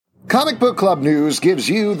Comic Book Club News gives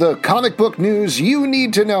you the comic book news you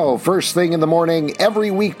need to know first thing in the morning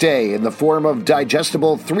every weekday in the form of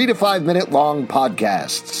digestible 3 to 5 minute long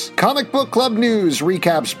podcasts. Comic Book Club News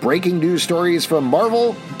recaps breaking news stories from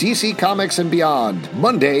Marvel, DC Comics, and beyond,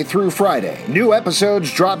 Monday through Friday. New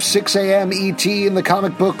episodes drop 6 a.m. ET in the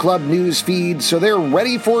Comic Book Club News feed, so they're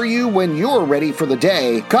ready for you when you're ready for the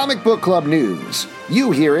day. Comic Book Club News.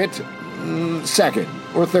 You hear it second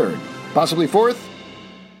or third, possibly fourth.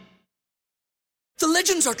 The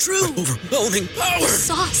legends are true. Overwhelming power! The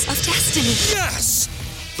sauce of destiny. Yes!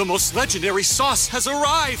 The most legendary sauce has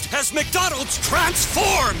arrived as McDonald's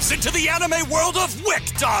transforms into the anime world of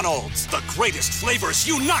WickDonald's. The greatest flavors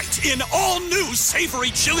unite in all new savory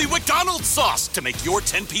chili McDonald's sauce to make your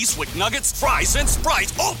 10-piece Wick Nuggets, fries, and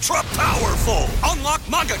Sprite ultra-powerful. Unlock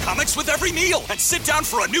manga comics with every meal and sit down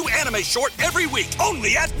for a new anime short every week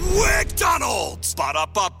only at WickDonald's.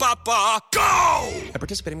 Ba-da-ba-ba-ba, go! At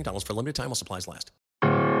participating McDonald's for a limited time while supplies last.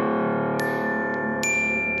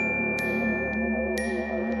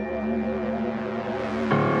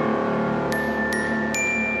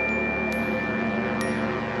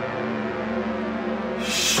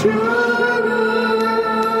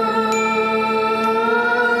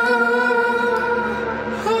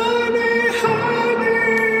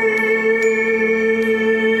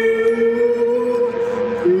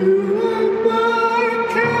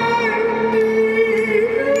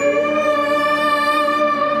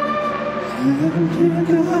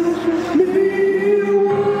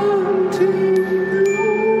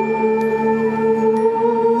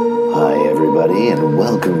 And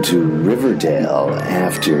welcome to Riverdale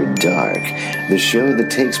After Dark, the show that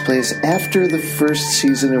takes place after the first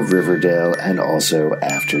season of Riverdale and also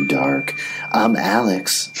after dark. I'm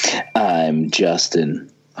Alex. I'm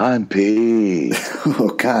Justin. I'm Pete.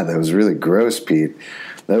 Oh, God, that was really gross, Pete.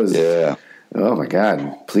 That was... Yeah. Oh, my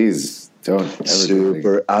God. Please don't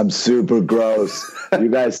ever I'm super gross. You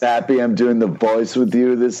guys happy I'm doing the voice with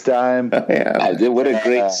you this time? Yeah. What a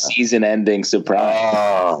great season-ending surprise.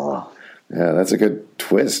 Oh. Yeah, that's a good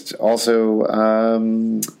twist. Also,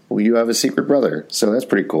 you have a secret brother, so that's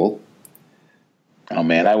pretty cool. Oh,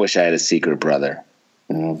 man, I wish I had a secret brother.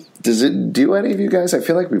 Does it do any of you guys? I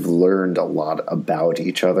feel like we've learned a lot about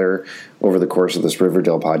each other over the course of this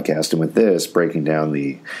Riverdale podcast, and with this, breaking down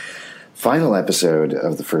the final episode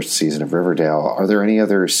of the first season of Riverdale, are there any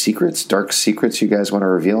other secrets, dark secrets you guys want to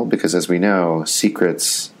reveal? Because as we know,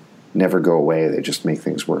 secrets never go away. They just make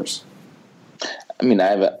things worse. I mean, I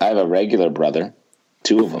have a regular brother,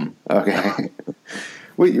 2 of them. Okay.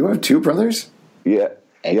 Wait, you have 2 brothers? Yeah.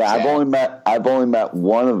 Exactly. Yeah, I've only met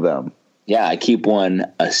one of them. Yeah, I keep one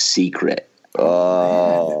a secret.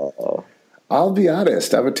 Oh. I'll be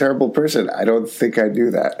honest, I'm a terrible person. I don't think I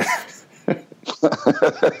do that.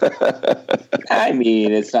 I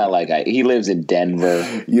mean, it's not like he lives in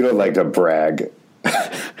Denver. You don't like to brag.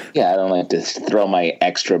 Yeah, I don't like to throw my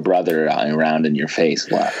extra brother around in your face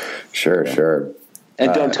a lot. Sure, yeah. Sure.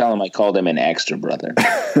 And don't tell him I called him an extra brother.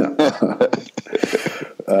 Because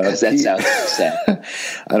that sounds sad.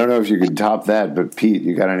 I don't know if you can top that, but Pete,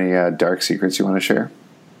 you got any dark secrets you want to share?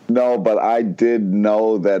 No, but I did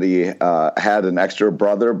know that he had an extra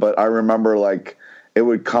brother, but I remember, like, it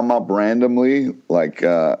would come up randomly, like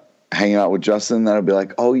hanging out with Justin, and I'd be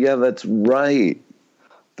like, oh, yeah, that's right.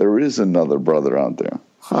 There is another brother out there.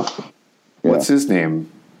 Huh. Yeah. What's his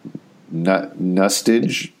name?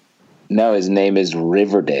 Nustage? No, his name is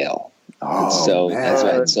Riverdale. Oh, so man. That's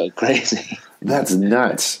why it's so crazy. That's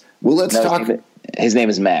nuts. Well, let's talk. His name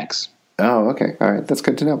is Max. Oh, okay. All right. That's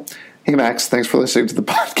good to know. Hey, Max, thanks for listening to the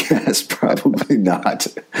podcast. Probably not.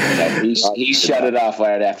 He shut it off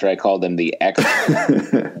right after I called him the X.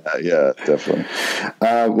 Yeah, definitely.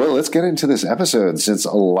 Well, let's get into this episode since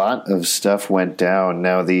a lot of stuff went down.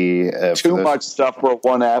 Now, too much stuff for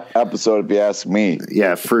one episode, if you ask me.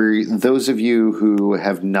 Yeah, for those of you who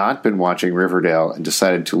have not been watching Riverdale and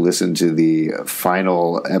decided to listen to the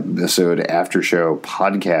final episode after show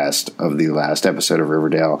podcast of the last episode of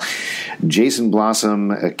Riverdale, Jason Blossom,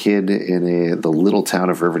 a kid in the little town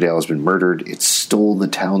of Riverdale, has been murdered. It stole the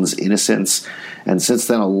town's innocence, and since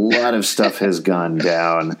then a lot of stuff has gone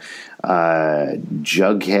down.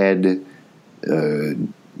 Jughead,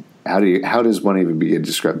 how does one even begin to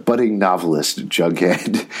describe budding novelist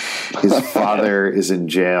Jughead? His father is in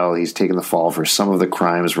jail. He's taken the fall for some of the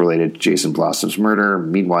crimes related to Jason Blossom's murder.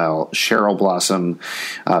 Meanwhile, Cheryl Blossom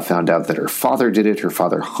found out that her father did it. Her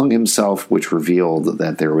father hung himself, which revealed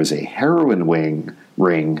that there was a heroin ring.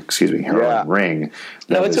 No,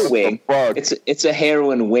 it's a wing. It's a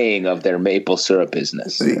heroin wing of their maple syrup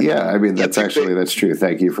business. Yeah, I mean that's true.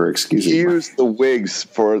 Thank you for excusing me. He used the wigs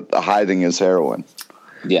for hiding his heroin.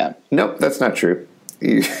 Yeah. Nope, that's not true.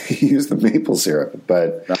 You use the maple syrup,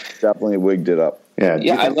 but No, definitely wigged it up.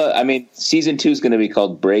 yeah. I mean, season 2 is going to be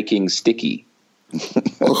called Breaking Sticky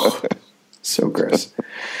So gross.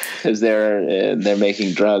 because they're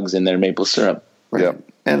making drugs in their maple syrup. Right. Yep.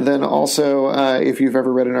 And then also, if you've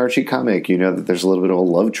ever read an Archie comic, you know that there's a little bit of a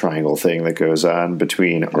love triangle thing that goes on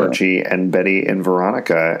between Archie and Betty and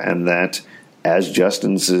Veronica, and that, as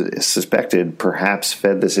Justin suspected, perhaps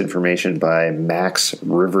fed this information by Max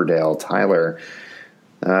Riverdale Tyler,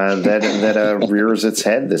 that rears its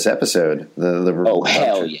head this episode.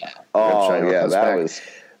 Hell yeah. Oh, yeah, that was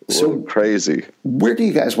so crazy. Where do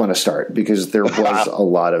you guys want to start? Because there was a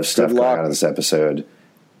lot of stuff going on in this episode.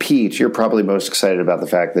 Pete, you're probably most excited about the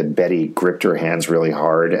fact that Betty gripped her hands really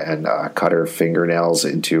hard and cut her fingernails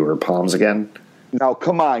into her palms again. Now,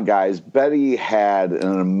 come on, guys. Betty had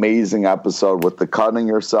an amazing episode with the cutting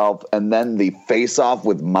herself and then the face-off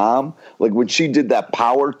with Mom. Like, when she did that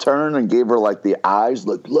power turn and gave her, like, the eyes,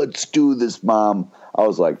 like, let's do this, Mom. I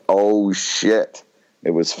was like, oh, shit.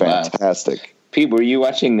 It was fantastic. Wow. Pete, were you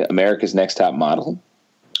watching America's Next Top Model?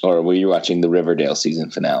 Or were you watching the Riverdale season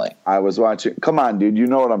finale? I was watching. Come on, dude. You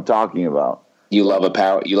know what I'm talking about. You love a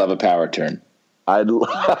power turn. When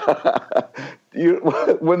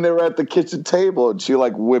they were at the kitchen table and she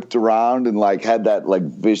like whipped around and like had that like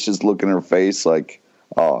vicious look in her face, like,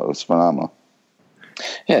 oh, it was phenomenal.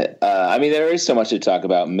 Yeah, I mean, there is so much to talk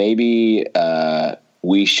about. Maybe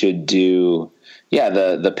we should do,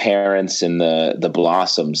 the parents and the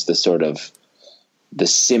Blossoms, the sort of the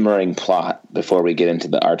simmering plot before we get into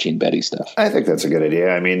the Archie and Betty stuff. I think that's a good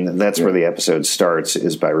idea. I mean, that's where the episode starts,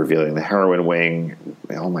 is by revealing the heroin wing.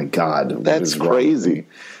 Oh my God, that's crazy.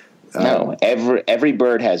 No, every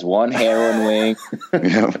bird has one heroin wing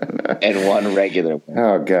and one regular wing.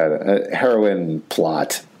 Oh God, a heroin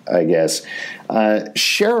plot, I guess.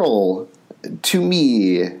 Cheryl, to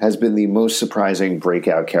me, has been the most surprising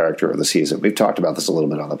breakout character of the season. We've talked about this a little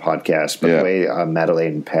bit on the podcast, but the way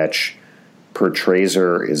Madeleine Petsch portrays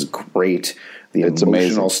her is great. It's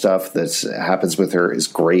emotional stuff that happens with her is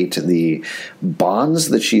great. The bonds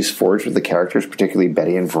that she's forged with the characters, particularly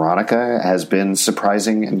Betty and Veronica, has been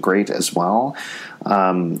surprising and great as well.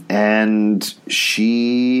 And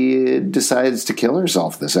she decides to kill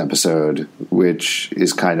herself this episode, which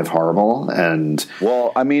is kind of horrible. And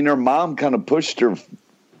well, I mean, her mom kind of pushed her.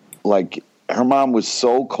 Like, her mom was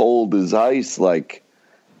so cold as ice, like,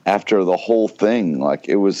 after the whole thing. Like,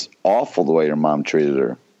 it was awful the way her mom treated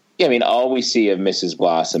her. Yeah, I mean, all we see of Mrs.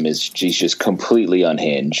 Blossom is she's just completely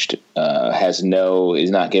unhinged, is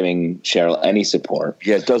not giving Cheryl any support.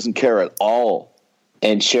 Yeah, doesn't care at all.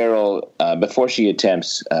 And Cheryl, before she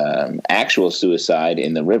attempts actual suicide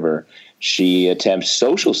in the river, she attempts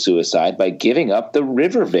social suicide by giving up the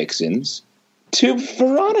river vixens to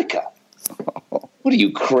Veronica. What are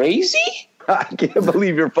you, crazy? I can't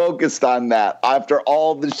believe you're focused on that after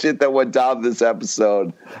all the shit that went down this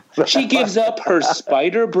episode. She gives up her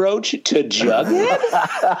spider brooch to Jughead?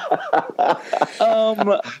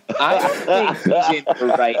 I think he's in her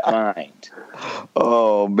right mind.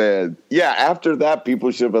 Oh, man. Yeah, after that,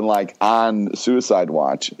 people should have been, like, on suicide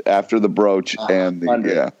watch after the brooch and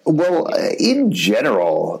the, Well, in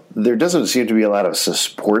general, there doesn't seem to be a lot of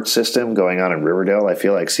support system going on in Riverdale. I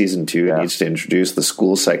feel like season 2 needs to introduce the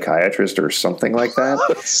school psychiatrist or something like that.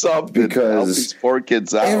 Something. Because these poor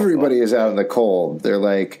kids out. Everybody is out in the cold. They're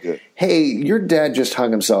like, hey, your dad just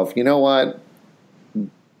hung himself. You know what?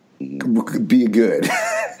 Be good.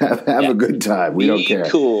 Have a good time. We don't care.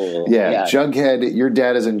 Cool. Yeah, Jughead, your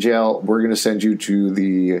dad is in jail. We're going to send you to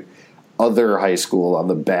the other high school on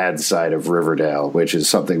the bad side of Riverdale, which is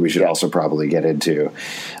something we should also probably get into.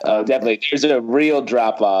 Definitely. There's a real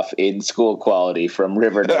drop-off in school quality from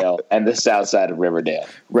Riverdale and the south side of Riverdale.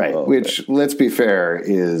 Right, which, let's be fair,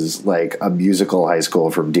 is like a musical high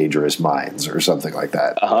school from Dangerous Minds or something like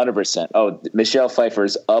that. 100%. Oh, Michelle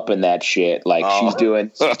Pfeiffer's up in that shit. Like, she's doing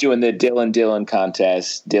the Dylan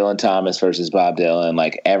contest, Dylan Thomas versus Bob Dylan.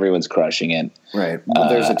 Like, everyone's crushing it. Right. But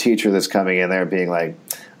there's a teacher that's coming in there being like,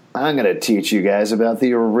 I'm going to teach you guys about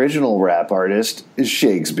the original rap artist,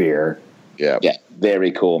 Shakespeare. Yeah,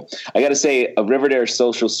 very cool. I got to say, Riverdale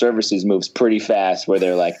Social Services moves pretty fast where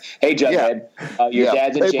they're like, hey, Jughead, your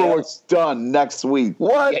dad's in jail. Paperwork's done next week.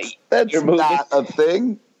 What? Yeah, that's not a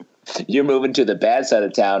thing. You're moving to the bad side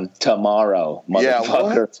of town tomorrow,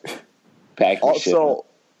 motherfucker. Yeah, what? Also, shit.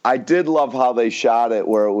 I did love how they shot it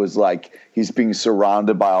where it was like he's being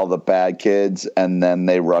surrounded by all the bad kids and then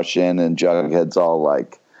they rush in and Jughead's all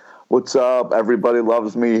like, what's up? Everybody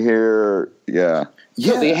loves me here. Yeah.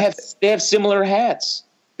 Yeah. They have similar hats.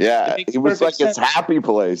 Yeah, it was like his happy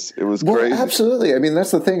place. It was crazy. Absolutely. I mean,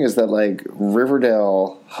 that's the thing is that, like,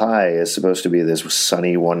 Riverdale High is supposed to be this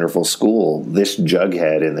sunny, wonderful school. This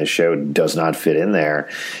Jughead in the show does not fit in there.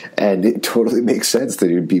 And it totally makes sense that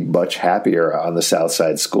he'd be much happier on the South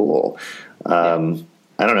Side School.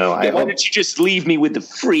 I don't know. Why don't you just leave me with the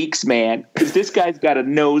freaks, man? Because this guy's got a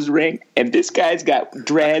nose ring, and this guy's got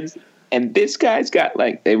dreads, and this guy's got,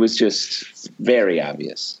 like, it was just very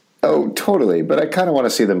obvious. Oh, totally. But I kind of want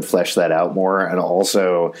to see them flesh that out more, and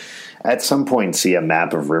also at some point see a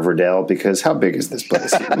map of Riverdale, because how big is this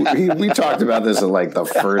place? we talked about this in like the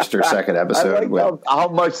first or second episode. I like how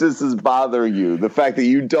much this is bothering you, the fact that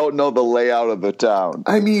you don't know the layout of the town.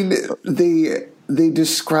 I mean, they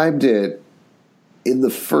described it in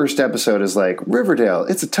the first episode as like, Riverdale,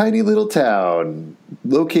 it's a tiny little town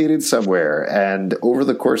located somewhere. And over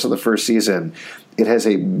the course of the first season, it has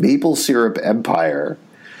a maple syrup empire.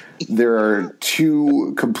 There are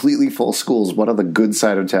two completely full schools, one on the good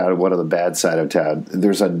side of town and one on the bad side of town.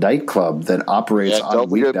 There's a nightclub that operates on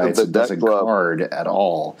weeknights and doesn't guard at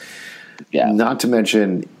all. Yeah. Not to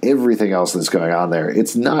mention everything else that's going on there.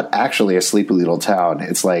 It's not actually a sleepy little town.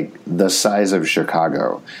 It's like the size of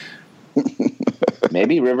Chicago.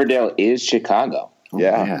 Maybe Riverdale is Chicago.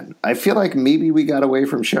 Yeah. Man. I feel like maybe we got away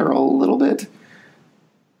from Cheryl a little bit.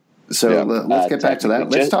 So let's get back to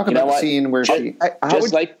that. Let's talk about the scene where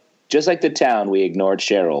just like the town, we ignored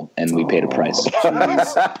Cheryl and we paid a price.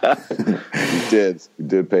 We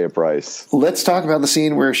did pay a price. Let's talk about the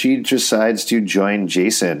scene where she decides to join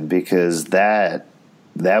Jason, because that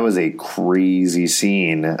was a crazy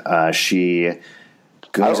scene. She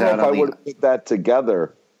goes out. I don't know if I would have put that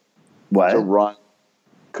together. What? To run.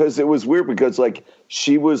 Because it was weird, because like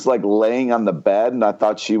she was like laying on the bed, and I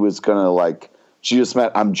thought she was gonna like, she just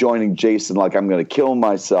meant I'm joining Jason, like I'm gonna kill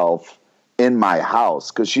myself in my house,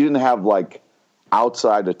 because she didn't have like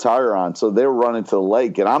outside attire on, so they were running to the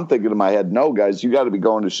lake, and I'm thinking in my head, no guys, you got to be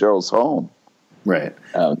going to Cheryl's home. Right.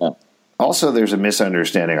 Oh no. Also, there's a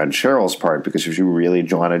misunderstanding on Cheryl's part, because if she really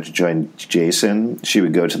wanted to join Jason, she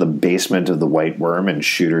would go to the basement of the White Worm and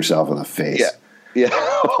shoot herself in the face. Yeah.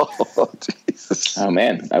 Oh, Jesus. Oh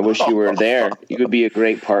man, I wish you were there. You would be a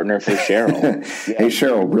great partner for Cheryl. Hey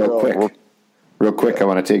Cheryl, real quick, I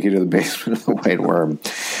want to take you to the basement of the White Worm.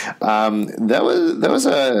 That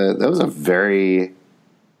was a very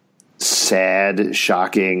sad,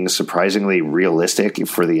 shocking, surprisingly realistic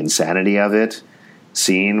for the insanity of it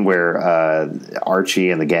scene where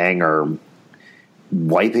Archie and the gang are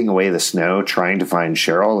wiping away the snow, trying to find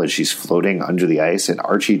Cheryl as she's floating under the ice, and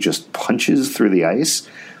Archie just punches through the ice.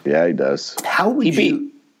 Yeah, he does. How would he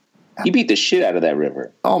beat the shit out of that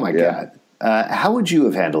river? Oh my God. How would you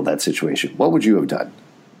have handled that situation? What would you have done?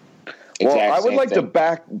 Well, I would like to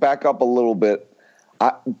back up a little bit.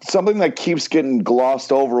 Something that keeps getting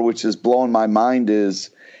glossed over, which is blowing my mind,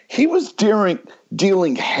 is he was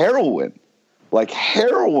dealing heroin. Like,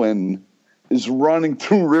 heroin is running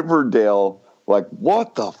through Riverdale. Like,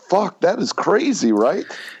 what the fuck? That is crazy, right?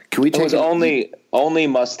 Can we take only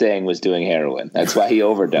Mustang was doing heroin. That's why he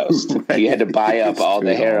overdosed. Right. He had to buy up all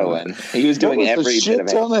the heroin. He was doing every bit of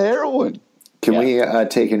it. On the heroin. Can we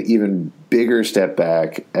take an even bigger step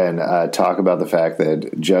back and talk about the fact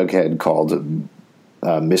that Jughead called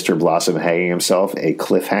Mr. Blossom hanging himself a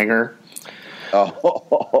cliffhanger?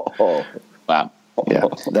 Oh, wow. Yeah,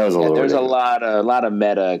 that was a little. There's a lot of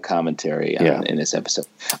meta commentary in this episode.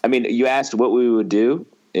 I mean, you asked what we would do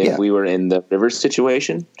if we were in the Rivers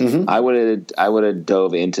situation. Mm-hmm. I would have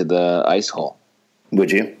dove into the ice hole.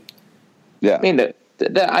 Would you? Yeah. I mean,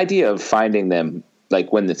 the idea of finding them,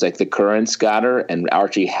 like when it's like the currents got her and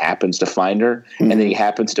Archie happens to find her, and then he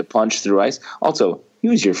happens to punch through ice. Also,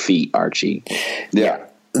 use your feet, Archie. Yeah.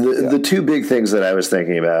 The two big things that I was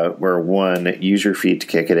thinking about were, one, use your feet to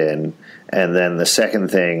kick it in, and then the second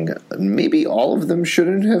thing, maybe all of them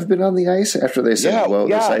shouldn't have been on the ice after they said,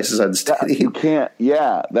 this ice is unsteady. You can't,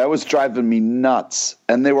 that was driving me nuts.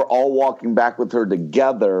 And they were all walking back with her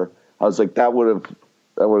together. I was like, that would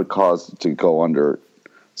have caused it to go under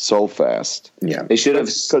so fast. Yeah. They should have,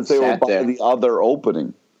 because they were by the other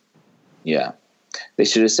opening. Yeah. They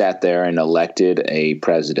should have sat there and elected a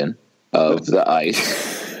president of the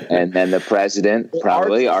ice. And then the president,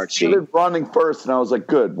 probably Archie. Started running first, and I was like,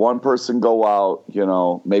 good. One person go out,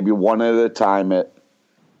 maybe one at a time.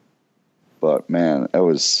 But, man, it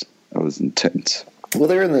was intense. Well,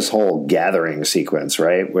 they're in this whole gathering sequence,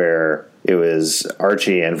 right, where it was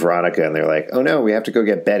Archie and Veronica, and they're like, oh, no, we have to go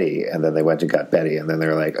get Betty. And then they went and got Betty. And then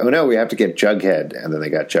they're like, oh, no, we have to get Jughead. And then they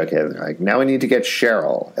got Jughead. And they're like, now we need to get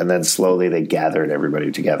Cheryl. And then slowly they gathered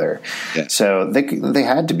everybody together. Yeah. So they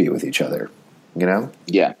had to be with each other,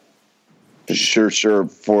 Yeah. Sure.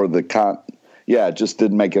 For the it just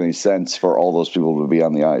didn't make any sense for all those people to be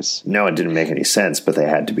on the ice. No, it didn't make any sense, but they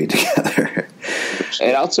had to be together.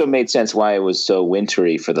 It also made sense why it was so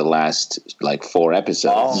wintry for the last 4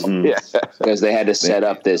 episodes. Yeah, because they had to set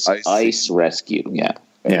up this ice rescue. Yeah,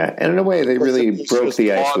 and in a way, they really broke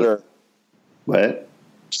the ice. What?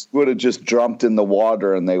 Would have just jumped in the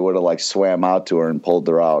water and they would have swam out to her and pulled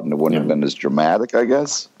her out, and it wouldn't have been as dramatic, I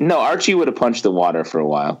guess. No, Archie would have punched the water for a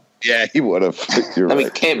while. Yeah, he would have. I mean,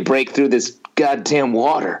 can't break through this goddamn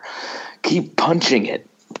water. Keep punching it.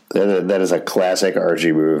 That is a classic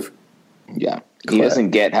Archie move. Yeah. He doesn't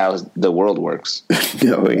get how the world works.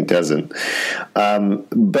 No, he doesn't.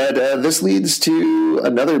 But this leads to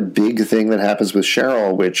another big thing that happens with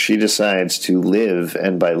Cheryl, which she decides to live,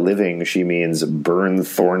 and by living, she means burn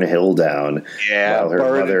Thornhill down while her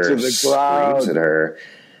mother screams at her.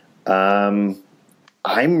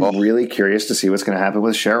 I'm really curious to see what's going to happen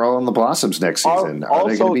with Cheryl and the Blossoms next season. Are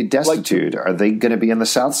they going to be destitute? Are they going to be in the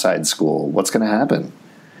Southside School? What's going to happen?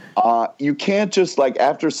 You can't just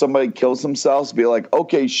after somebody kills themselves be like,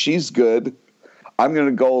 okay, she's good. I'm going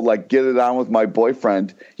to go get it on with my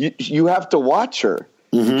boyfriend. You have to watch her.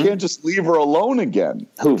 Mm-hmm. You can't just leave her alone again.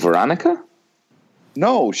 Who, Veronica?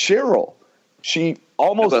 No, Cheryl. She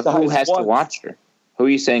almost dies. Who has to watch her? Who are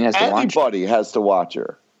you saying has to watch her? Anybody has to watch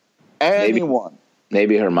her. Anyone.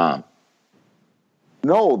 Maybe her mom.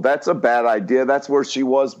 No, that's a bad idea. That's where she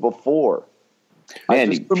was before.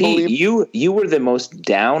 Man, Pete, you were the most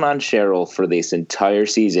down on Cheryl for this entire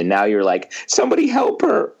season. Now you're like, somebody help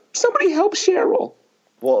her. Somebody help Cheryl.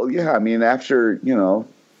 Well, yeah, I mean, after,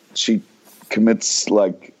 she commits,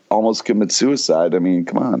 almost commits suicide. I mean,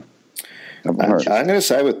 come on. I'm going to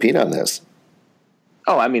side with Pete on this.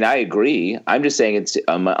 Oh, I mean, I agree. I'm just saying it's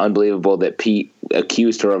unbelievable that Pete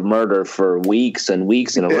accused her of murder for weeks and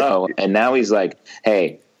weeks in a row. And now he's like,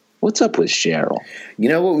 hey, what's up with Cheryl? You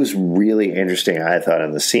know what was really interesting, I thought,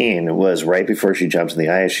 in the scene was right before she jumps in the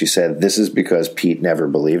ice, she said, this is because Pete never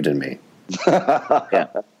believed in me. Yeah.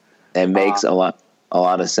 It makes a lot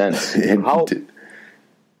of sense.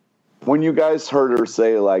 When you guys heard her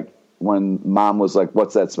say, when Mom was like,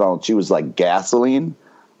 what's that smell? And she was like, gasoline.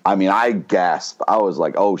 I mean, I gasped. I was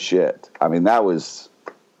like, oh, shit. I mean, that was...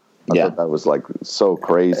 I thought that was so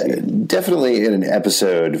crazy. Definitely in an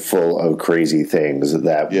episode full of crazy things,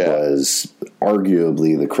 that was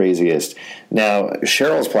arguably the craziest. Now,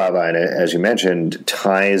 Cheryl's plotline, as you mentioned,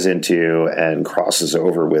 ties into and crosses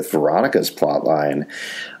over with Veronica's plotline.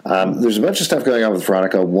 There's a bunch of stuff going on with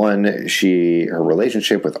Veronica. One, her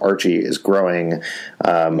relationship with Archie is growing.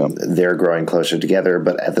 They're growing closer together,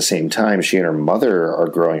 but at the same time, she and her mother are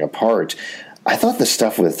growing apart. I thought the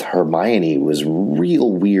stuff with Hermione was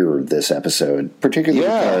real weird this episode, particularly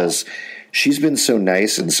because she's been so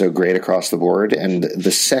nice and so great across the board. And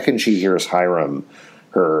the second she hears Hiram,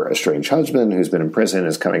 her estranged husband who's been in prison,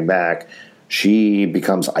 is coming back, she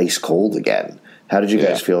becomes ice cold again. How did you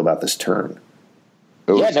guys feel about this turn?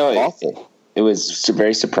 It was awful. It was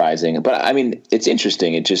very surprising. But, I mean, it's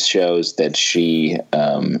interesting. It just shows that she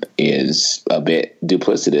is a bit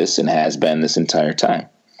duplicitous and has been this entire time.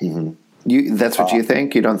 Mm-hmm. That's what you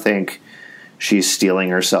think? You don't think she's steeling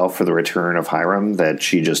herself for the return of Hiram, that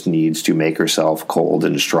she just needs to make herself cold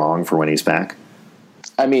and strong for when he's back?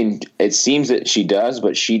 I mean, it seems that she does,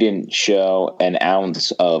 but she didn't show an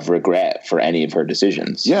ounce of regret for any of her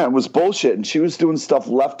decisions. Yeah, it was bullshit, and she was doing stuff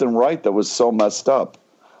left and right that was so messed up.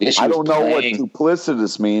 Yeah, I don't know what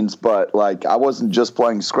duplicitous means, but I wasn't just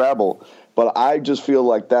playing Scrabble, but I just feel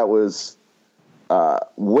like that was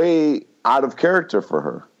way out of character for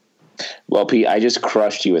her. Well, Pete, I just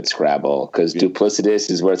crushed you at Scrabble because duplicitous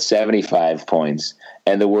is worth 75 points,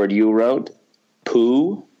 and the word you wrote,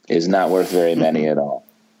 poo, is not worth very many at all.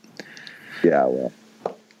 Yeah, well,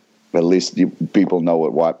 at least people know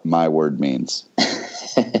what my word means.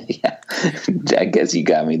 Yeah, I guess you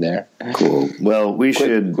got me there. Cool. Well, we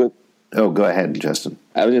should... Oh, go ahead, Justin.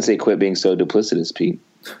 I was going to say quit being so duplicitous, Pete.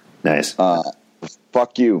 Nice.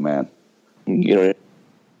 Fuck you, man. You don't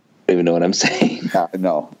even know what I'm saying.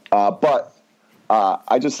 No. But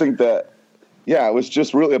I just think that, it was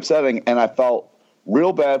just really upsetting, and I felt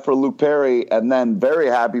real bad for Luke Perry, and then very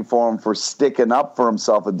happy for him for sticking up for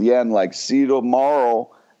himself at the end, see you tomorrow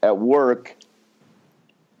at work.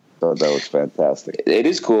 So that was fantastic. It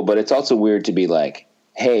is cool, but it's also weird to be like,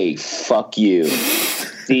 hey, fuck you.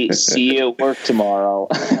 See you at work tomorrow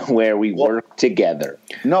where we work together.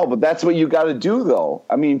 No, but that's what you got to do, though.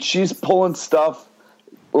 I mean, she's pulling stuff.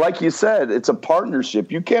 Like you said, it's a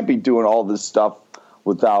partnership. You can't be doing all this stuff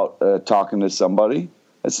without talking to somebody.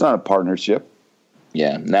 It's not a partnership.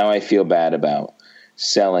 Yeah, now I feel bad about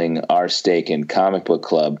selling our stake in Comic Book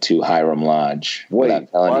Club to Hiram Lodge. Wait,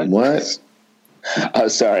 What? Oh,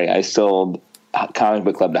 sorry. I sold Comic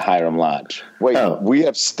Book Club to Hiram Lodge. Wait, we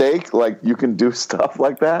have stake? Like, you can do stuff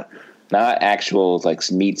like that? Not actual,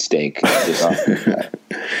 like, meat steak. Just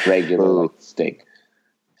regular steak.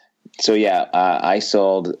 So, yeah, I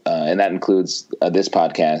sold, and that includes this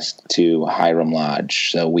podcast, to Hiram Lodge.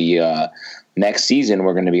 So we, next season,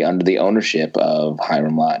 we're going to be under the ownership of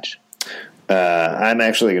Hiram Lodge. I'm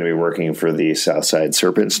actually going to be working for the Southside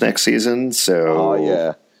Serpents next season. So, Oh,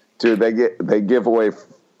 yeah. Dude, they give away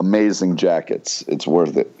amazing jackets. It's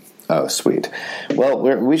worth it. Oh, sweet. Well,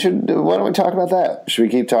 we should. Why don't we talk about that? Should we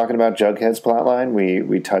keep talking about Jughead's plotline?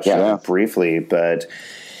 We touched on it briefly, but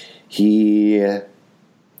he,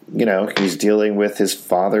 he's dealing with his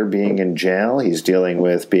father being in jail. He's dealing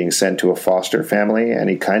with being sent to a foster family, and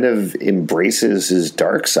he kind of embraces his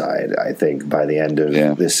dark side, I think, by the end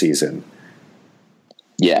of this season.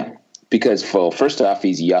 Yeah, because, first off,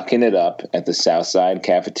 he's yucking it up at the Southside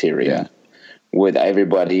cafeteria with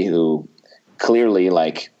everybody who clearly,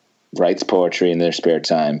 writes poetry in their spare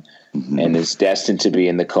time and is destined to be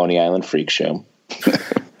in the Coney Island Freak Show,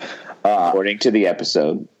 according to the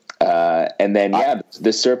episode. And then,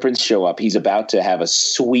 the Serpents show up. He's about to have a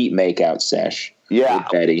sweet makeout sesh with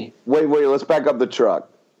Betty. Wait, let's back up the truck.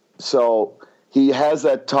 So he has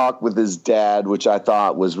that talk with his dad, which I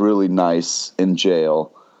thought was really nice in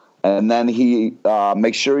jail. And then he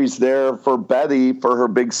makes sure he's there for Betty for her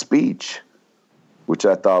big speech, which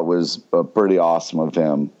I thought was pretty awesome of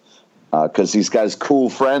him. Because he's got his cool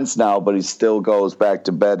friends now, but he still goes back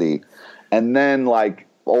to Betty. And then,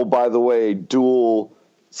 by the way, dual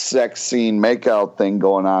sex scene makeout thing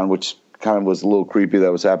going on, which kind of was a little creepy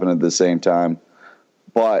that was happening at the same time.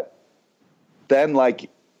 But then,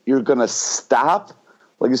 you're going to stop?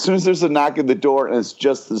 As soon as there's a knock at the door and it's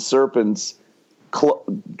just the Serpents,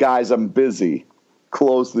 guys, I'm busy.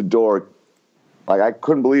 Close the door. I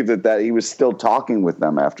couldn't believe that he was still talking with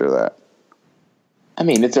them after that. I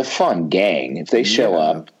mean, it's a fun gang. If they show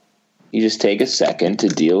up, you just take a second to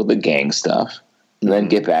deal with the gang stuff and then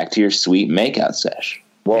get back to your sweet makeout sesh.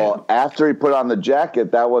 Well, after he put on the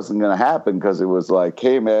jacket, that wasn't going to happen because it was like,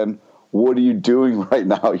 hey, man, what are you doing right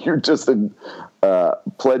now? You're just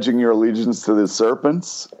pledging your allegiance to the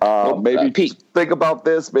Serpents. Maybe think about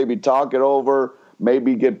this, maybe talk it over,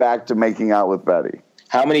 maybe get back to making out with Betty.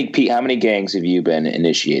 How many gangs have you been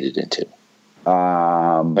initiated into?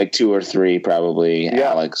 2 or 3, probably.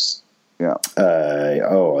 Alex. Yeah.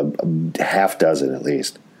 A half dozen at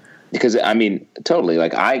least. Because, I mean, totally.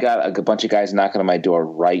 I got a bunch of guys knocking on my door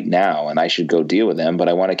right now, and I should go deal with them, but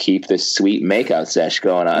I want to keep this sweet makeout sesh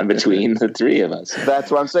going on between the three of us.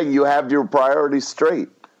 That's what I'm saying. You have your priorities straight,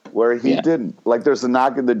 where he didn't. There's a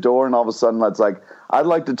knock at the door, and all of a sudden it's I'd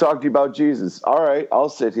like to talk to you about Jesus. All right, I'll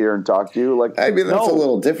sit here and talk to you. That's a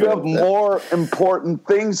little different. You have more important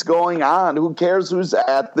things going on. Who cares who's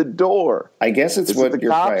at the door? I guess it's what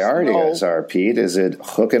your priorities are, Pete. Is it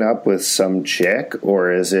hooking up with some chick,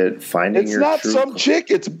 or is it finding your It's not some chick.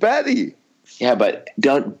 It's Betty. Yeah, but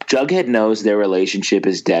Jughead knows their relationship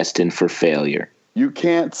is destined for failure. You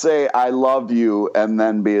can't say, I love you, and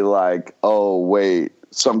then be like, oh, wait,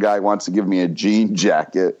 some guy wants to give me a jean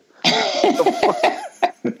jacket.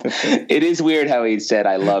 It is weird how he said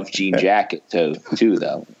I love jean jacket too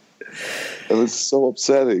though. It was so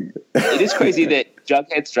upsetting. It is crazy that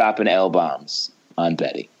Jughead's dropping L-bombs on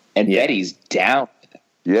Betty, and Betty's down with it.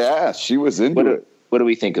 Yeah, she was into it. What do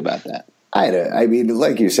we think about that? I mean,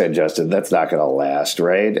 like you said, Justin, that's not going to last,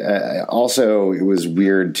 right? Also, it was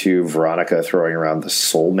weird, too, Veronica throwing around the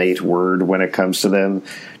soulmate word when it comes to them,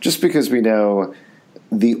 just because we know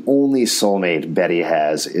the only soulmate Betty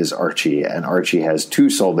has is Archie, and Archie has 2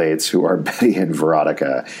 soulmates who are Betty and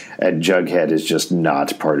Veronica, and Jughead is just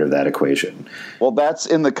not part of that equation. Well, that's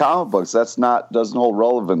in the comic books. Doesn't hold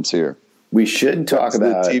relevance here. We should talk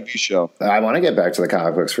about the TV show. I want to get back to the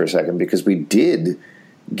comic books for a second, because we did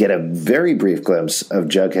get a very brief glimpse of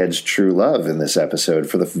Jughead's true love in this episode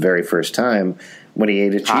for the very first time when he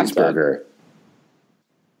ate a cheeseburger.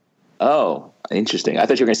 Oh, interesting. I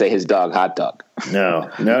thought you were going to say his dog, Hot Dog. No.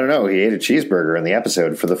 He ate a cheeseburger in the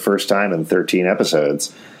episode for the first time in 13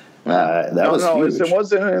 episodes. That was huge. It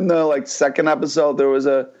wasn't in the second episode there was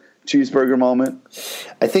a cheeseburger moment.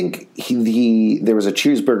 I think there was a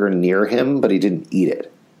cheeseburger near him, but he didn't eat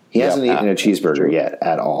it. He hasn't eaten a cheeseburger yet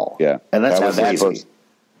at all. Yeah, and that's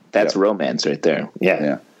romance right there.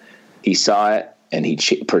 Yeah. He saw it and he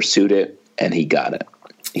pursued it and he got it.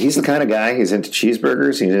 He's the kind of guy, he's into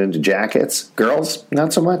cheeseburgers, he's into jackets. Girls,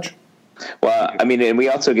 not so much. Well, I mean, and we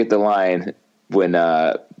also get the line when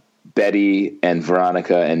Betty and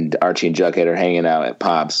Veronica and Archie and Jughead are hanging out at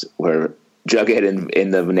Pop's, where Jughead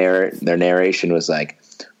in their narration was like,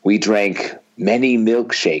 "We drank many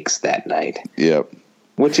milkshakes that night." Yep.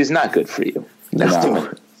 Which is not good for you.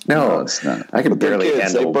 No, it's not. I can barely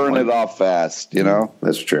handle. They burn it off fast, you know.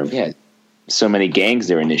 That's true. Yeah, so many gangs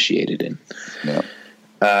they're initiated in. Yeah.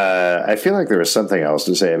 I feel like there was something else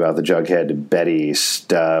to say about the Jughead Betty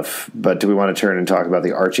stuff, but do we want to turn and talk about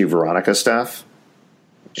the Archie Veronica stuff?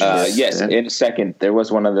 Yes, in a second. There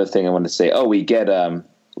was one other thing I wanted to say. Oh, we get a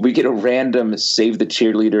random "Save the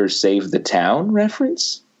Cheerleader, Save the Town"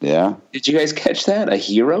 reference. Yeah. Did you guys catch that? A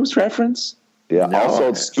Heroes reference? Yeah. No,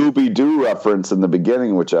 also, Scooby-Doo reference in the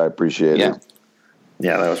beginning, which I appreciated.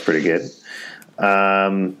 Yeah, that was pretty good.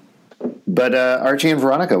 But Archie and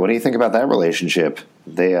Veronica, what do you think about that relationship?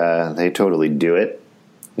 They totally do it.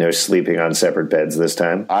 No sleeping on separate beds this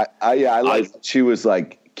time. I like. She was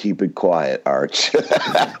like, "Keep it quiet, Arch."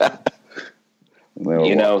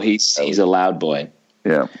 He's a loud boy.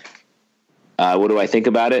 Yeah. What do I think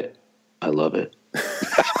about it? I love it.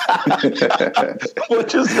 What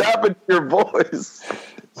just happened to your voice?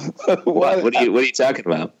 What are you talking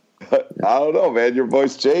about? I don't know, man. Your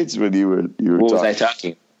voice changed when you were What talking. was I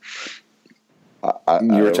talking?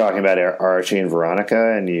 You were talking about Archie and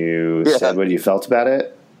Veronica, and you said what you felt about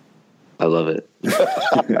it. I love it.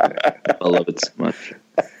 I love it so much.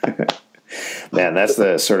 Man, that's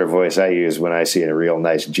the sort of voice I use when I see a real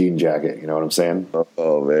nice jean jacket. You know what I'm saying?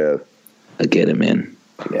 Oh man, I get it, man.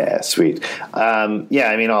 Yeah, sweet. I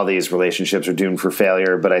mean, all these relationships are doomed for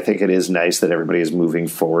failure, but I think it is nice that everybody is moving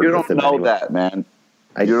forward. You don't know that, man.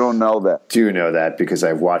 You don't know that. Do know that because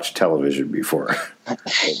I've watched television before.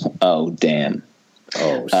 Oh, damn.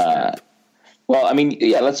 Oh, snap. Well, I mean,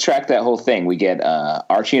 yeah, let's track that whole thing. We get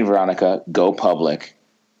Archie and Veronica go public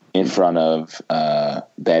in front of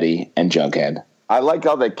Betty and Jughead. I like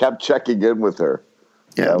how they kept checking in with her.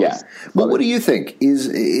 Yeah. Well, what do you think?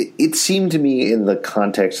 It seemed to me in the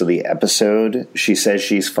context of the episode, she says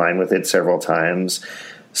she's fine with it several times.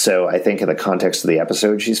 So I think in the context of the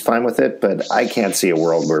episode, she's fine with it. But I can't see a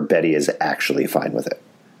world where Betty is actually fine with it.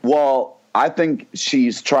 Well, I think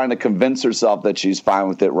she's trying to convince herself that she's fine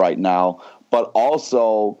with it right now. But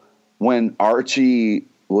also, when Archie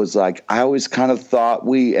was like, I always kind of thought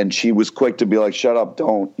and she was quick to be like, shut up,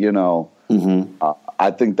 don't,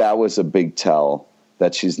 I think that was a big tell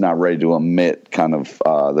that she's not ready to admit kind of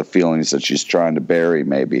the feelings that she's trying to bury,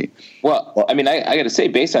 maybe. Well, I mean, I got to say,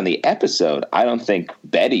 based on the episode, I don't think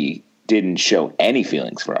Betty didn't show any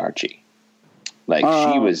feelings for Archie. Like,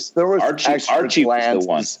 she was, there was Archie was the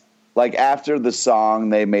one. Like, after the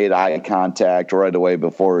song, they made eye contact right away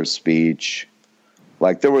before his speech.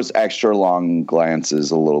 Like, there was extra long glances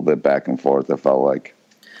a little bit back and forth, I felt like.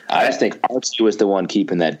 I just think Archie was the one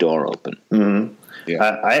keeping that door open. Mm-hmm. Yeah.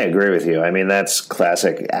 I agree with you. I mean, that's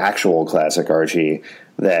actual classic Archie,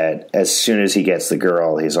 that as soon as he gets the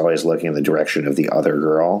girl, he's always looking in the direction of the other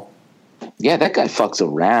girl. Yeah, that guy fucks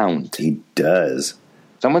around. He does.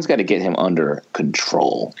 Someone's got to get him under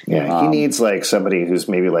control. Yeah, he needs like somebody who's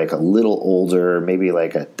maybe like a little older, maybe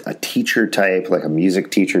like a teacher type, like a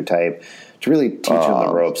music teacher type, to really teach him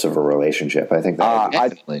the ropes of a relationship. I think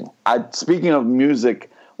that speaking of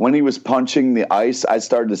music, when he was punching the ice, I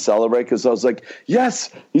started to celebrate because I was like,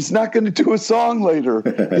 yes, he's not going to do a song later.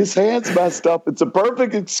 His hand's messed up. It's a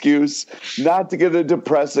perfect excuse not to get a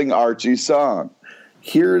depressing Archie song.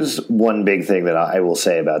 Here's one big thing that I will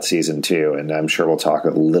say about season 2, and I'm sure we'll talk a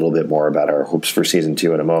little bit more about our hopes for season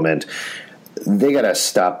 2 in a moment. They got to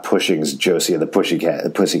stop pushing Josie and the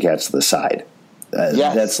Pussycats to the side.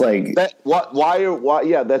 Yes. That's like why?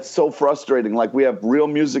 Yeah, that's so frustrating. Like, we have real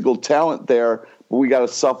musical talent there, but we got to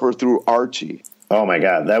suffer through Archie. Oh my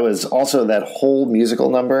God, that was also that whole musical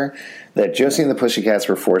number that Josie and the Pussycats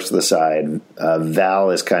were forced to the side. Val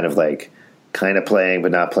is kind of playing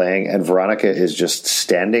but not playing, and Veronica is just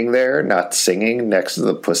standing there, not singing, next to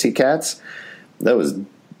the Pussycats. That was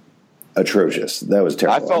atrocious. That was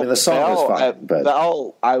terrible. I mean, the song was fine, but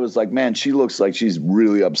Val, I was like, man, she looks like she's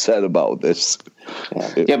really upset about this.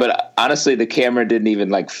 Yeah, but honestly, the camera didn't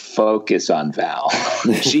even focus on Val.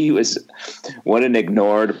 She was what an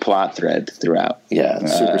ignored plot thread throughout. Yeah,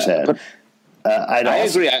 super sad. But I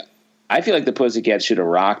agree. I feel like the Pussycats should have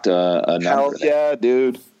rocked a number. Hell yeah,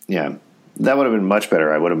 dude. Yeah. That would have been much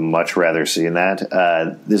better. I would have much rather seen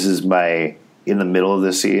that. This is in the middle of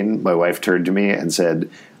the scene, my wife turned to me and said,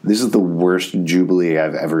 "This is the worst Jubilee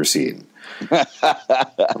I've ever seen."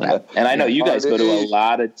 And I know you guys go to a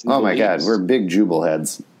lot of Jubilees. Oh my God, we're big Jubal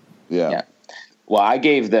heads. Yeah. Well, I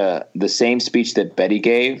gave the same speech that Betty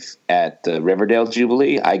gave at the Riverdale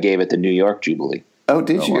Jubilee. I gave at the New York Jubilee. Oh,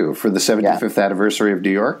 did you? For the 75th anniversary of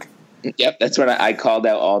New York? Yep, that's when I called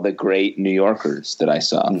out all the great New Yorkers that I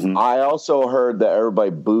saw. Mm-hmm. I also heard that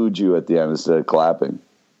everybody booed you at the end instead of clapping.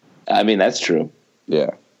 I mean, that's true.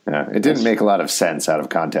 Yeah. It didn't make a lot of sense out of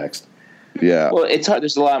context. Yeah. Well, it's hard.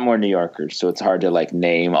 There's a lot more New Yorkers, so it's hard to like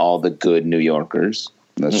name all the good New Yorkers.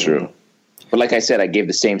 That's true. But like I said, I gave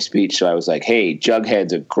the same speech, so I was like, hey,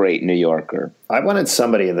 Jughead's a great New Yorker. I wanted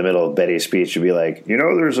somebody in the middle of Betty's speech to be like,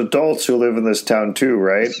 there's adults who live in this town too,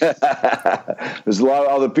 right? There's a lot of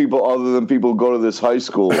other people other than people who go to this high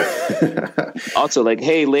school. Also, like,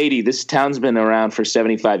 hey, lady, this town's been around for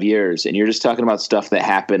 75 years, and you're just talking about stuff that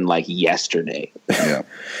happened like yesterday. Yeah.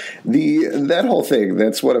 That whole thing,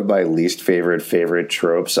 that's one of my least favorite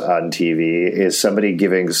tropes on TV is somebody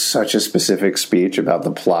giving such a specific speech about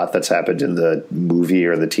the plot that's happened in the movie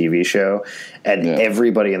or the TV show, and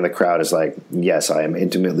everybody in the crowd is like, yes, I am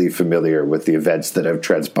intimately familiar with the events that have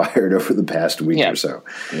transpired over the past week or so.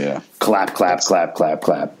 Yeah. Clap, clap, clap, clap,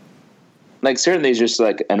 clap. Like, certainly he's just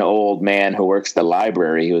like an old man who works the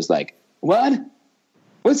library. He was like, what?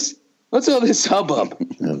 What's all this hubbub?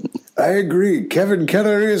 I agree. Kevin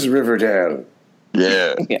Keller is Riverdale.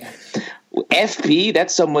 Yeah. FP,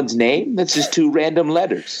 that's someone's name? That's just two random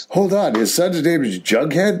letters. Hold on, his son's name is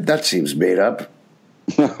Jughead? That seems made up.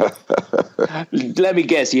 Let me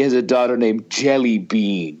guess, he has a daughter named Jelly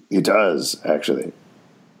Bean. He does, actually.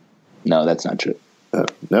 No, that's not true.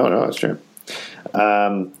 No, it's true.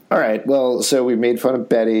 All right, well, so we made fun of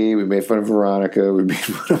Betty, we made fun of Veronica, we made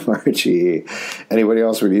fun of Archie. Anybody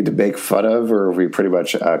else we need to make fun of, or have we pretty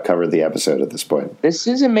much covered the episode at this point? This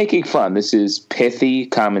isn't making fun. This is pithy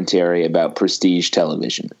commentary about prestige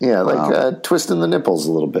television. Yeah, like twisting the nipples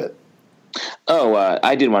a little bit. Oh,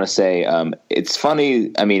 I did want to say, it's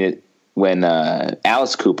funny, I mean, when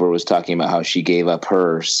Alice Cooper was talking about how she gave up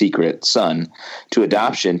her secret son to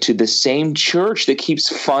adoption to the same church that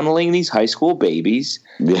keeps funneling these high school babies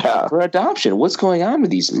for adoption. What's going on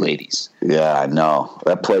with these ladies? Yeah, I know.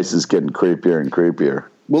 That place is getting creepier and creepier.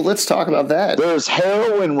 Well, let's talk about that. There's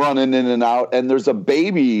heroin running in and out, and there's a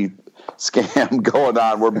baby scam going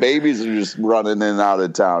on where babies are just running in and out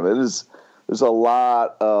of town. There's a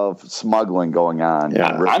lot of smuggling going on.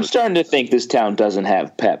 Yeah. I'm starting to think this town doesn't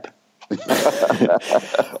have pep.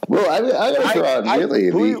 Well, I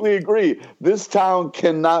completely agree. This town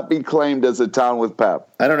cannot be claimed as a town with pep.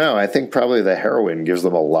 I don't know. I think probably the heroin gives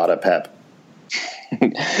them a lot of pep.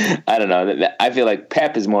 I don't know. I feel like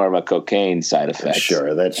pep is more of a cocaine side effect.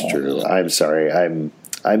 Sure, that's true. I'm sorry.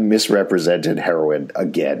 I misrepresented heroin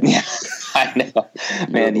again. Yeah, I know.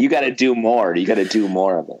 Man, you got to do more. You got to do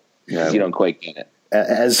more of it. Yeah. You don't quite get it.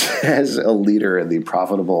 As a leader in the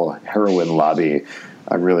profitable heroin lobby,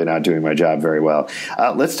 I'm really not doing my job very well.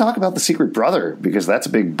 Let's talk about the secret brother, because that's a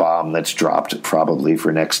big bomb that's dropped probably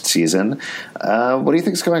for next season. What do you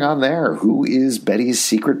think is going on there? Who is Betty's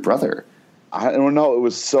secret brother? I don't know.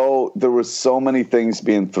 There was so many things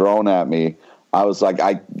being thrown at me. I was like,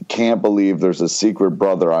 I can't believe there's a secret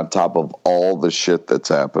brother on top of all the shit that's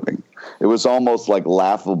happening. It was almost like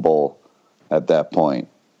laughable at that point.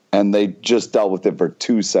 And they just dealt with it for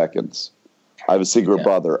 2 seconds. I have a secret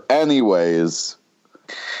brother. Anyways.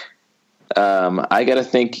 I got to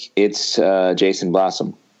think it's Jason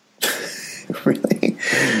Blossom. Really?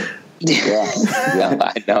 Yeah.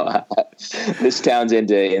 I know. This town's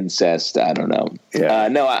into incest. I don't know. Yeah.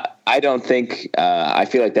 No, I don't think. I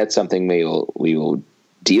feel like that's something we will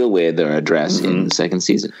deal with or address in the second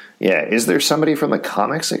season. Yeah. Is there somebody from the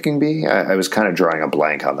comics it can be? I was kind of drawing a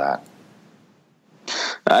blank on that.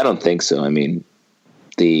 I don't think so. I mean,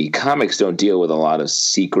 the comics don't deal with a lot of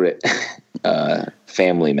secret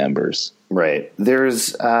family members. Right.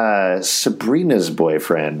 There's Sabrina's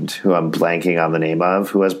boyfriend, who I'm blanking on the name of,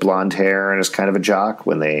 who has blonde hair and is kind of a jock.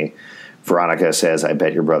 When Veronica says, "I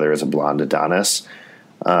bet your brother is a blonde Adonis."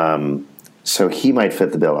 So he might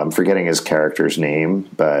fit the bill. I'm forgetting his character's name,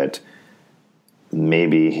 but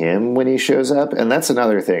maybe him when he shows up. And that's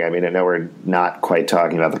another thing. I mean, I know we're not quite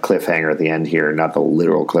talking about the cliffhanger at the end here, not the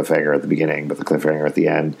literal cliffhanger at the beginning, but the cliffhanger at the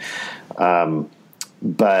end.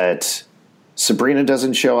 But Sabrina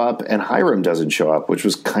doesn't show up and Hiram doesn't show up, which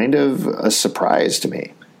was kind of a surprise to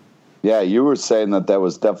me. Yeah, you were saying that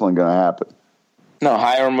was definitely going to happen. No,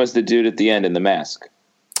 Hiram was the dude at the end in the mask.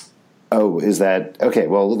 Oh, is that... Okay,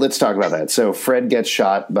 well, let's talk about that. So Fred gets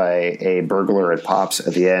shot by a burglar at Pops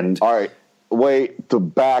at the end. All right. Wait to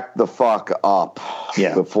back the fuck up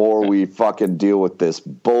before we fucking deal with this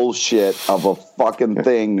bullshit of a fucking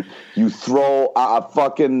thing. You throw a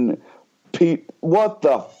fucking... What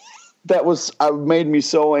the... That made me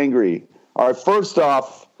so angry. All right, first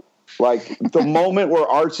off, like the moment where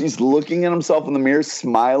Archie's looking at himself in the mirror,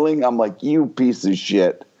 smiling, I'm like, you piece of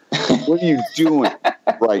shit. What are you doing?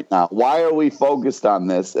 Right? right now? Why are we focused on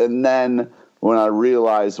this? And then when I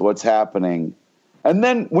realize what's happening, and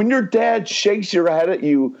then when your dad shakes your head at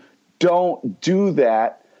you, don't do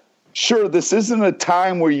that. Sure, this isn't a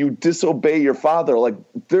time where you disobey your father. Like,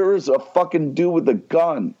 there is a fucking dude with a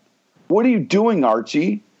gun. What are you doing,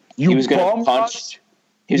 Archie? He was going to punch.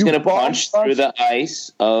 He was going to punch through the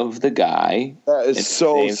ice of the guy. That is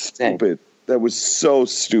so stupid. That was so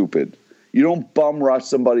stupid. You don't bum rush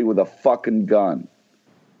somebody with a fucking gun.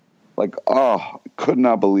 Like, could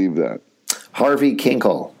not believe that. Harvey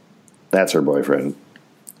Kinkle. That's her boyfriend.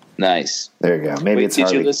 Nice. There you go. Maybe it's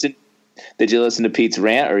Harvey. Did you listen to Pete's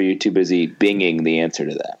rant, or are you too busy binging the answer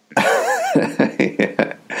to that?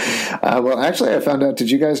 Yeah. Well, actually, I found out.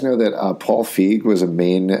 Did you guys know that Paul Feig was a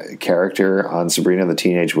main character on Sabrina the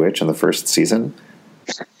Teenage Witch in the first season?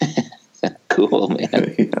 Cool, man. Yeah,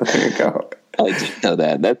 there you go. I didn't know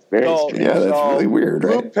that. That's very strange. Yeah, that's really weird,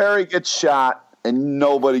 right? Luke Perry gets shot, and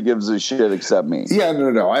nobody gives a shit except me. Yeah,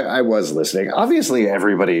 no. I was listening. Obviously,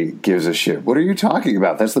 everybody gives a shit. What are you talking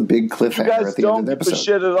about? That's the big cliffhanger You guys at the end of don't the give a episode.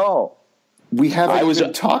 shit at all. We haven't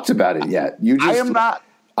even talked about it yet. I am not.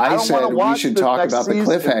 I said we should talk about the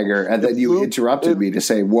cliffhanger, and then you interrupted me to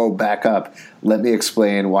say, whoa, back up. Let me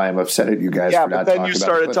explain why I'm upset at you guys for not talking about it. Yeah, but then you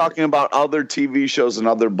started talking about other TV shows and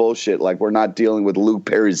other bullshit, like we're not dealing with Luke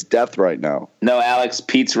Perry's death right now. No, Alex,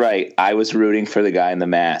 Pete's right. I was rooting for the guy in the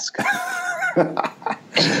mask.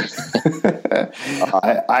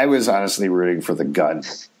 I was honestly rooting for the gun.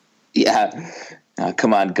 Yeah.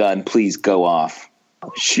 Come on, gun, please go off.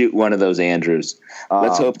 Shoot one of those Andrews.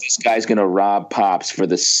 Let's hope this guy's going to rob Pops for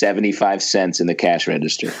the 75 cents in the cash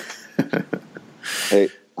register. Hey,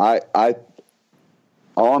 all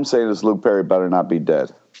I'm saying is Luke Perry better not be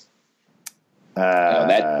dead.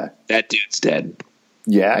 No, that dude's dead.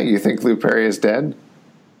 Yeah, you think Luke Perry is dead?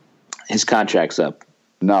 His contract's up.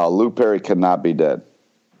 No, Luke Perry cannot be dead.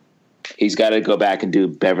 He's got to go back and do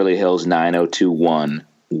Beverly Hills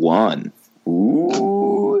 90211.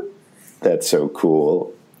 Ooh, that's so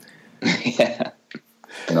cool. Yeah.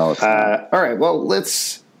 No, it's not. All right, well,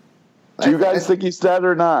 let's... Do you guys think he's dead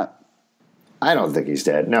or not? I don't think he's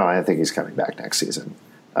dead. No, I think he's coming back next season.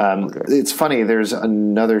 It's funny, there's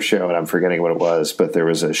another show, and I'm forgetting what it was, but there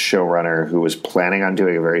was a showrunner who was planning on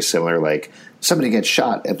doing a very similar, like, somebody gets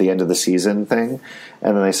shot at the end of the season thing,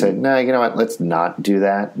 and then they said, no, you know what, let's not do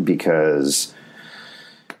that, because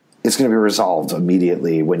it's going to be resolved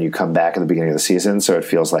immediately when you come back at the beginning of the season, so it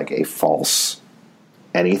feels like a false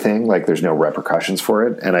anything, like there's no repercussions for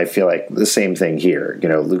it, and I feel like the same thing here. You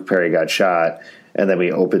know, Luke Perry got shot, and then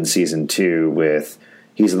we opened season 2 with...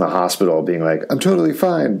 he's in the hospital being like, I'm totally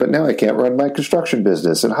fine, but now I can't run my construction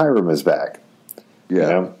business, and Hiram is back. Yeah. You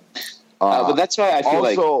know? But that's why I feel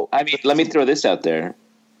also, I mean, let me throw this out there.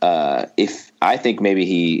 If I think maybe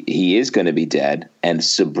he is going to be dead, and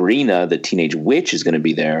Sabrina, the teenage witch, is going to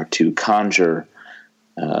be there to conjure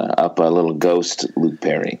up a little ghost Luke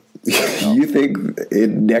Perry. You think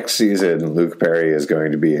in next season Luke Perry is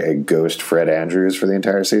going to be a ghost Fred Andrews for the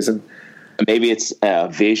entire season? Maybe it's a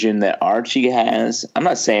vision that Archie has. I'm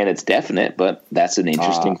not saying it's definite, but that's an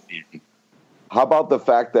interesting theory. How about the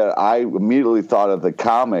fact that I immediately thought of the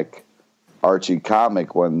comic, Archie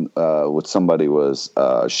comic, when somebody was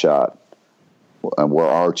shot, where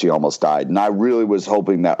Archie almost died. And I really was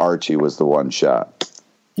hoping that Archie was the one shot.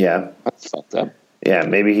 Yeah. That's fucked up. Yeah,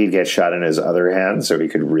 maybe he'd get shot in his other hand so he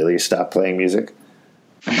could really stop playing music.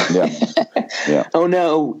 Yeah. Yeah. Oh,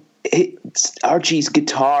 no. Archie's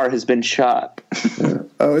guitar has been shot.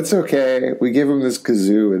 Oh, it's okay. We give him this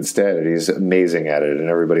kazoo instead, and he's amazing at it, and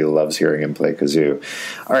everybody loves hearing him play kazoo.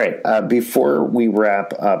 All right, before we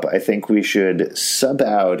wrap up, I think we should sub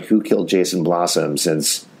out Who Killed Jason Blossom,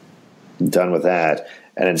 since done with that,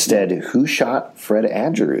 and instead, Who Shot Fred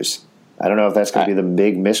Andrews? I don't know if that's going to be the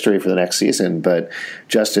big mystery for the next season, but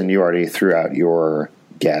Justin, you already threw out your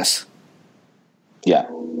guess. Yeah.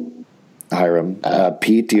 Hiram.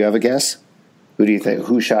 Pete, do you have a guess? Who do you think?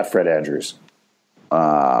 Who shot Fred Andrews?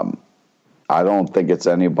 I don't think it's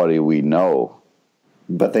anybody we know.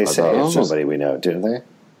 But they say it's somebody we know, didn't they?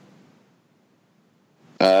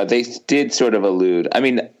 They did sort of allude. I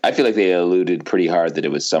mean, I feel like they alluded pretty hard that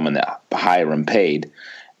it was someone that Hiram paid.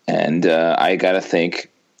 And I got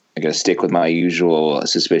to stick with my usual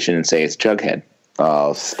suspicion and say it's Jughead.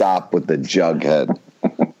 Oh, stop with the Jughead.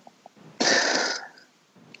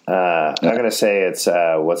 I'm going to say it's,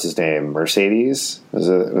 what's his name? Mercedes? Was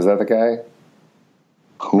that the guy?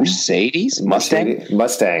 Who? Mercedes? Mustang?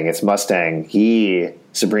 Mustang. It's Mustang.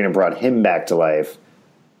 Sabrina brought him back to life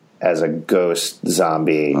as a ghost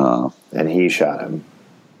zombie, and he shot him.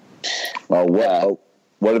 Well,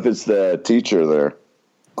 what if it's the teacher there?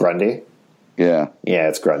 Grundy? Yeah. Yeah,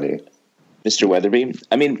 it's Grundy. Mr. Weatherby.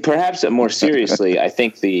 I mean, perhaps more seriously, I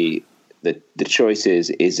think the choice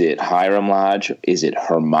is it Hiram Lodge? Is it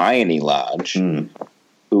Hermione Lodge,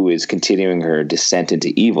 who is continuing her descent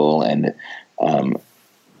into evil and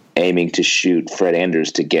aiming to shoot Fred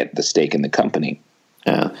Anders to get the stake in the company?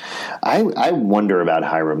 Yeah. I wonder about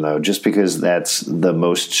Hiram, though, just because that's the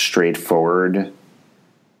most straightforward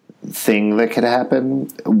thing that could happen.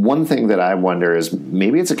 One thing that I wonder is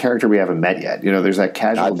maybe it's a character we haven't met yet. You know, there's that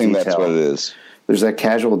casual detail. I think that's what it is. There's that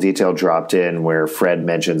casual detail dropped in where Fred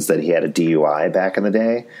mentions that he had a DUI back in the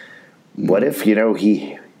day. What if, you know,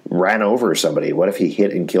 he ran over somebody? What if he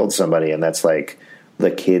hit and killed somebody and that's like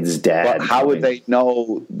the kid's dad? Well, how would they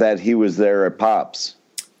know that he was there at Pops?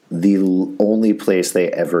 The only place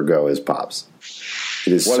they ever go is Pops.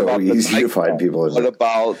 It is so easy to find people. What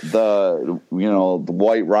about the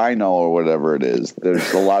White Rhino or whatever it is?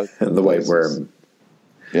 There's a lot of the White Worm.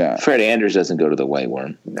 Yeah. Fred Anders doesn't go to the White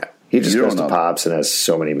Worm. No. He just goes to Pops and has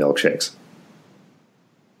so many milkshakes.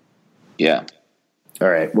 Yeah. All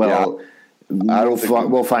right. Well,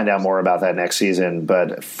 we'll find out more about that next season.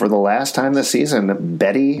 But for the last time this season,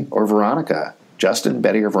 Betty or Veronica? Justin,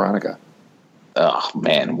 Betty or Veronica? Oh,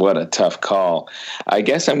 man, what a tough call. I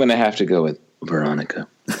guess I'm going to have to go with Veronica.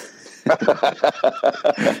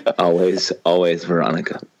 always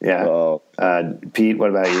Veronica. Yeah. Pete, what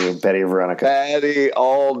about you? Betty or Veronica? Betty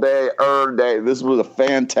all day, every day. This was a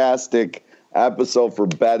fantastic episode for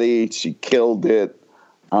Betty. She killed it.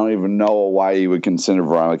 I don't even know why you would consider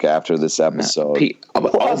Veronica after this episode. Pete,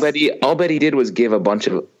 all Betty did was give a bunch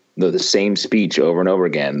of the same speech over and over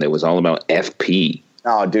again that was all about FP.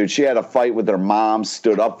 Oh, dude, she had a fight with her mom,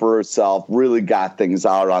 stood up for herself, really got things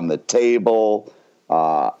out on the table.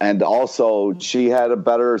 And also, she had a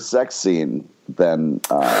better sex scene than...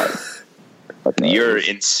 You're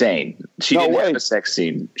insane. She didn't have a sex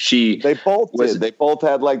scene. They both did. They both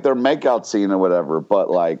had, like, their makeout scene or whatever. But,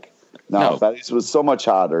 like, no, Betty's was so much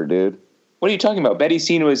hotter, dude. What are you talking about? Betty's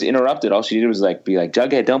scene was interrupted. All she did was be like,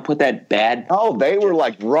 Jughead, don't put that bad... Oh, they were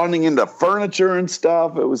like running into furniture and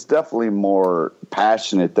stuff. It was definitely more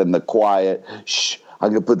passionate than the quiet, shh, I'm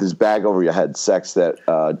going to put this bag over your head sex that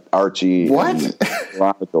Archie and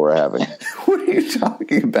Veronica were having. What are you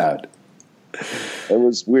talking about? It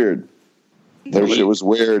was weird. Their shit was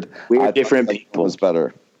weird. We were different people. It was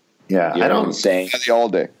better. Yeah, I don't say all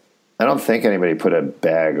day. I don't think anybody put a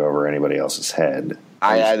bag over anybody else's head.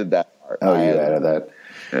 I added that. Oh, you added that?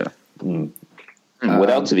 Yeah. What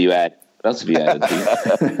else have you added? This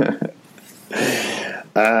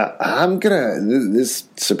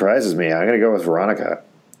surprises me. I'm gonna go with Veronica.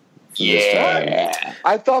 Yeah.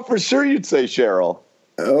 I thought for sure you'd say Cheryl.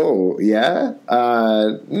 Oh, yeah?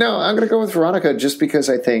 No, I'm going to go with Veronica just because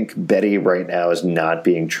I think Betty right now is not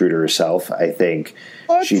being true to herself. I think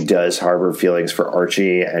she does harbor feelings for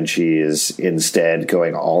Archie, and she is instead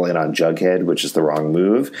going all in on Jughead, which is the wrong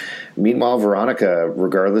move. Meanwhile, Veronica,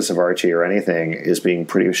 regardless of Archie or anything, is being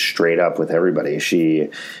pretty straight up with everybody. She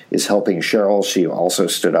is helping Cheryl. She also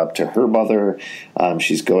stood up to her mother.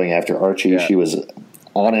 She's going after Archie. Yeah. She was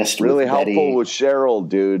honest really with Betty. Really helpful with Cheryl,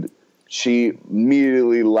 dude. She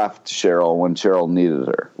immediately left Cheryl when Cheryl needed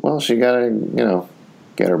her. Well, she got to,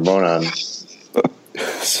 get her bone on.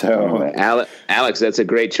 So, Alex, that's a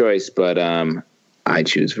great choice, but I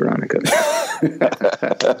choose Veronica.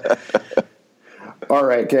 All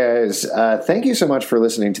right, guys. Thank you so much for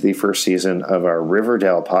listening to the first season of our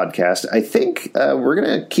Riverdale podcast. I think we're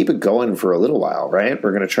going to keep it going for a little while, right?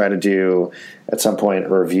 We're going to try to do, at some point, a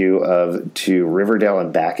review of To Riverdale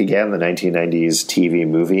and Back Again, the 1990s TV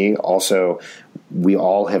movie. Also, we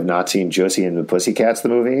all have not seen Josie and the Pussycats, the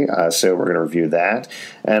movie, so we're going to review that.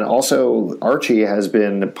 And also, Archie has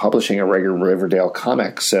been publishing a regular Riverdale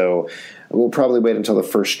comic, so we'll probably wait until the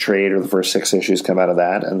first trade or the first 6 issues come out of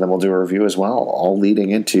that, and then we'll do a review as well, all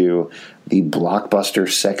leading into the blockbuster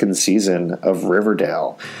second season of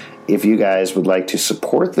Riverdale. If you guys would like to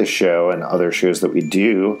support this show and other shows that we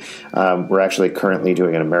do, we're actually currently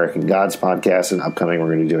doing an American Gods podcast, and upcoming we're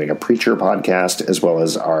going to be doing a Preacher podcast, as well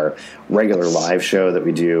as our regular live show that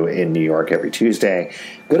we do in New York every Tuesday.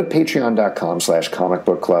 Go to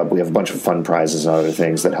patreon.com/comicbookclub. We have a bunch of fun prizes and other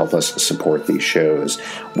things that help us support these shows.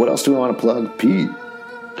 What else do we want to plug, Pete?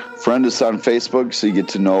 Friend us on Facebook so you get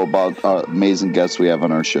to know about amazing guests we have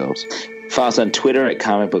on our shows. Follow us on Twitter at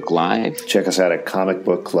Comic Book Live. Check us out at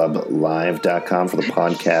comicbookclublive.com for the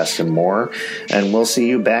podcast and more. And we'll see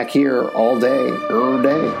you back here all day, every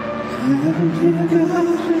day.